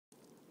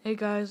Hey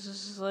guys,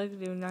 this is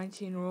Legacy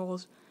 19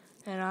 Rules,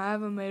 and I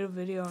haven't made a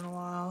video in a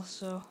while,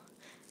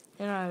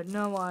 and I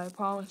know I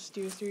promised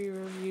you 3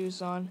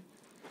 reviews on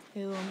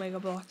Halo Mega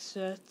Bloks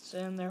sets,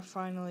 and they're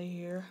finally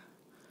here.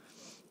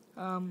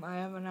 I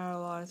haven't had a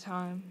lot of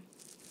time,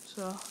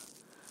 so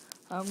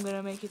I'm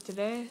gonna make it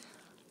today.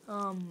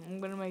 I'm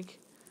gonna make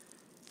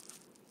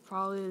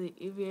probably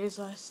the EVA's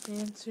Last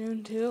Stand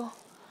soon too.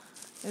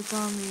 It's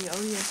on the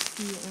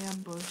ODST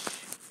ambush.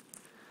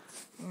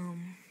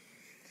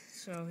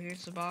 So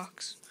here's the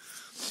box.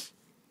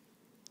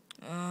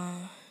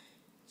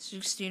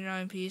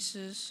 69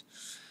 pieces,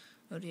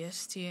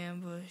 ODST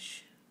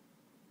ambush,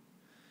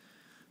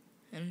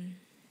 and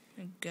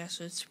I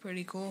guess it's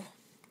pretty cool.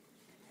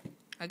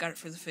 I got it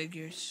for the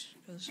figures,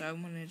 because I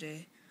wanted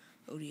a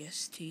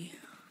ODST.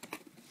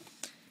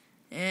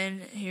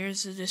 And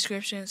here's the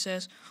description. It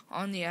says,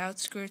 on the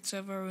outskirts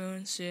of a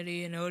ruined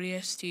city, an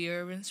ODST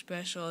urban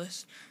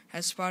specialist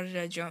has spotted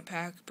a jump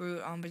pack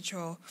brute on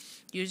patrol.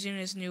 Using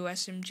his new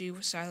SMG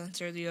with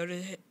silencer, the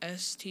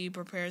ODST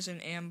prepares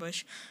an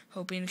ambush,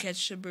 hoping to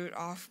catch the brute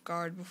off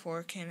guard before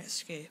it can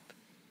escape.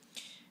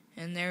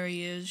 And there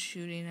he is,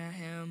 shooting at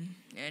him,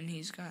 and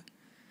he's got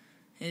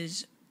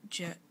his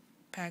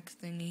jetpack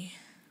thingy.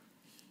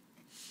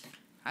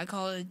 I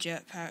call it a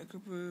jetpack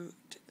brute.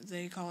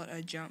 They call it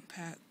a jump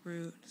pack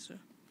brute. So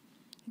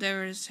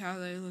there is how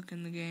they look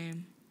in the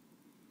game.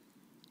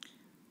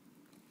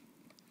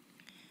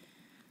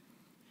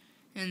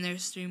 And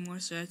there's 3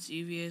 more sets: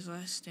 EVA's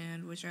Last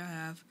Stand, which I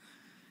have,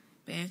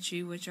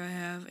 Banshee, which I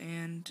have,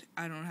 and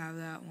I don't have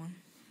that one.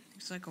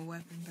 It's like a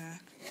weapon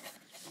pack.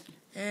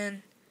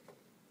 And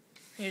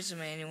here's the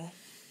manual.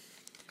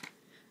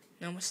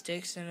 No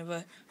mistakes in it,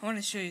 but I want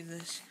to show you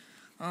this.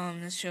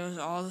 This shows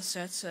all the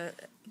sets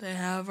that they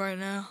have right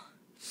now.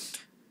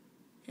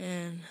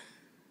 And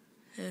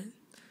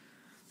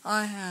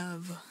I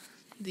have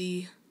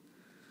the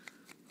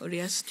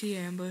ODST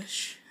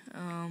ambush,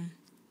 and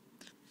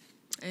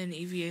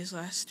EVA's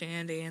Last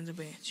Stand, and the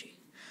Banshee.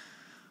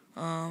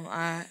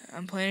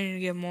 I'm planning to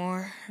get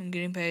more. I'm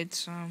getting paid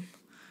some.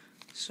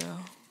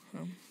 So,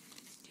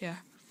 yeah.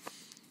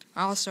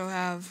 I also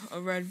have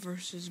a red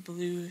versus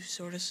blue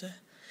sort of set.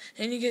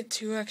 And you get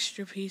 2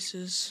 extra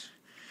pieces.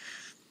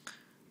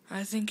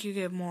 I think you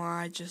get more.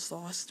 I just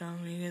lost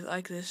them. You get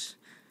like this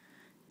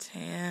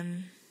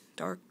tan,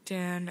 dark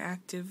tan,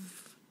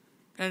 active.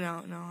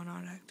 No,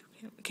 not active.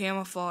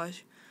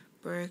 Camouflage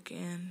brick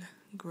and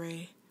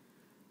gray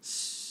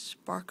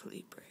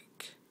sparkly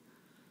brick.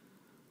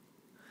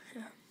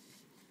 Yeah.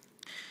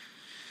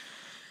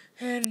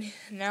 And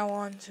now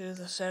on to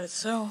the set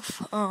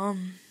itself.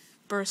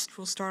 First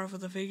we'll start off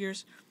with the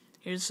figures.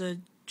 Here's the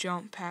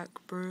jump pack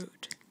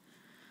brute.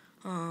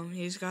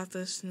 He's got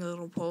this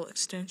little pole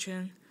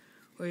extension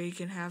where you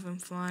can have him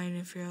flying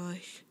if you're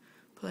like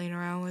playing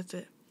around with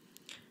it.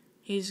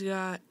 He's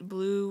got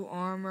blue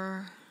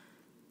armor.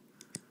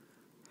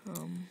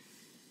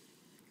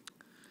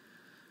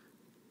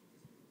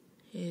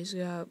 He's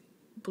got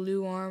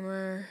blue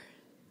armor.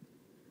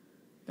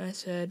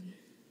 Nice head.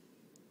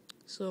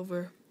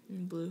 Silver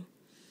and blue.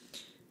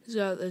 He's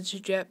got a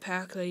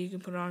jetpack that you can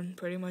put on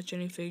pretty much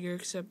any figure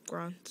except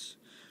grunts.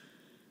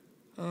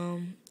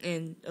 And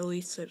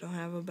elites that don't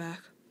have a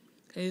back.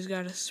 He's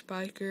got a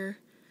spiker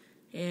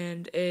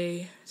and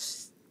a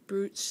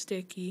brute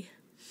sticky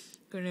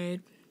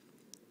grenade.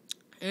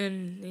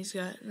 And he's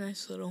got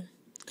nice little,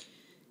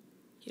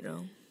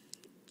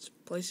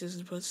 places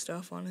to put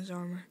stuff on his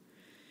armor.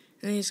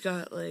 And he's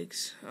got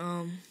legs.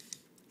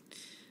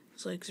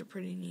 His legs are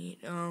pretty neat.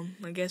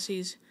 I guess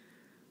he's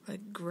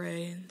like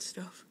gray and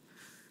stuff.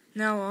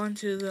 Now on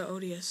to the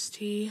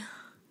ODST.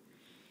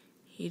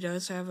 He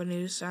does have a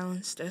new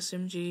silenced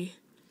SMG,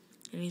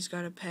 and he's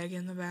got a peg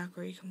in the back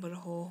where you can put a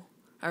hole,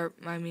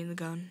 the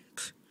gun.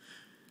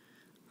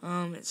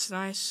 It's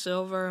nice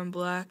silver and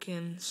black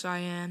and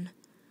cyan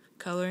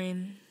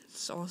coloring.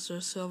 It's also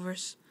silver,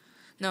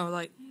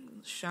 like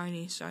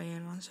shiny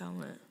cyan on his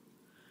helmet,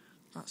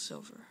 not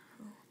silver.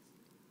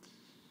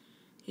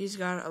 He's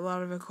got a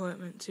lot of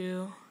equipment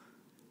too,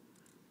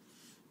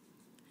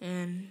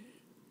 and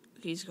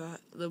he's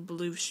got the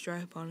blue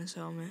stripe on his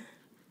helmet,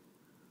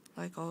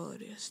 like all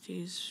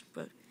ODSTs,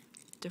 but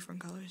different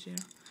colors,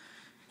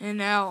 And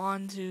now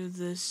on to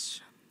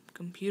this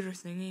computer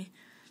thingy,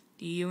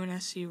 the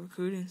UNSC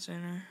Recruiting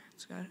Center.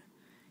 It's got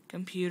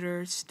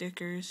computer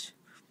stickers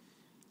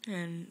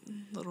and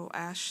little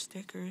ash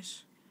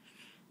stickers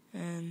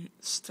and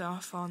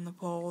stuff on the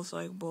poles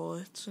like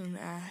bullets and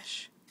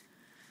ash.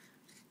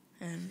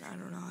 And I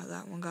don't know how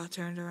that one got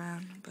turned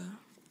around, but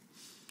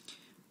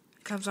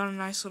it comes on a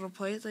nice little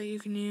plate that you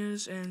can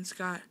use, and it's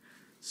got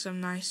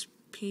some nice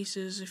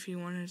pieces if you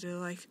wanted to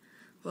like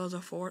build a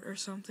fort or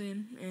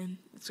something, and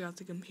it's got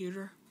the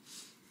computer.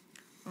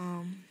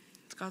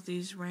 It's got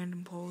these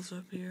random poles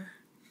up here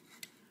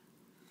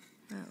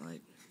that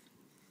like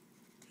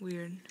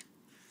weird.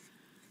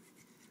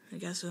 I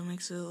guess it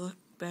makes it look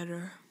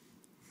better.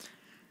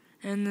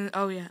 And then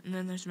and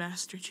then there's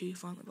Master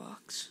Chief on the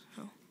box.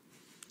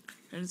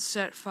 And it's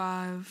set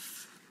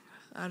 5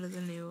 out of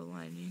the new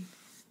aligning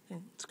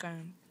Well, it's kind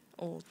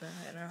of old now,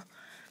 you know.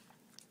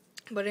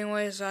 But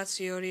anyways, that's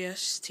the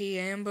ODST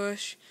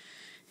Ambush.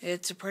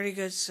 It's a pretty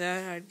good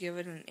set. I'd give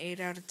it an 8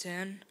 out of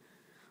 10.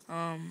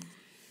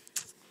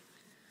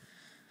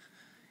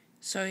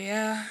 So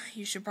yeah,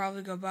 you should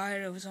probably go buy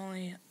it. It was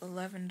only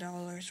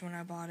 $11 when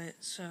I bought it.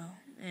 So,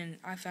 and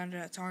I found it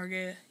at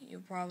Target. You'll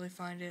probably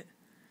find it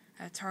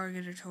at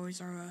Target or Toys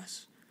R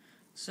Us.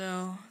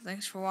 So,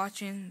 thanks for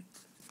watching.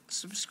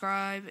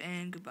 Subscribe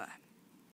and goodbye.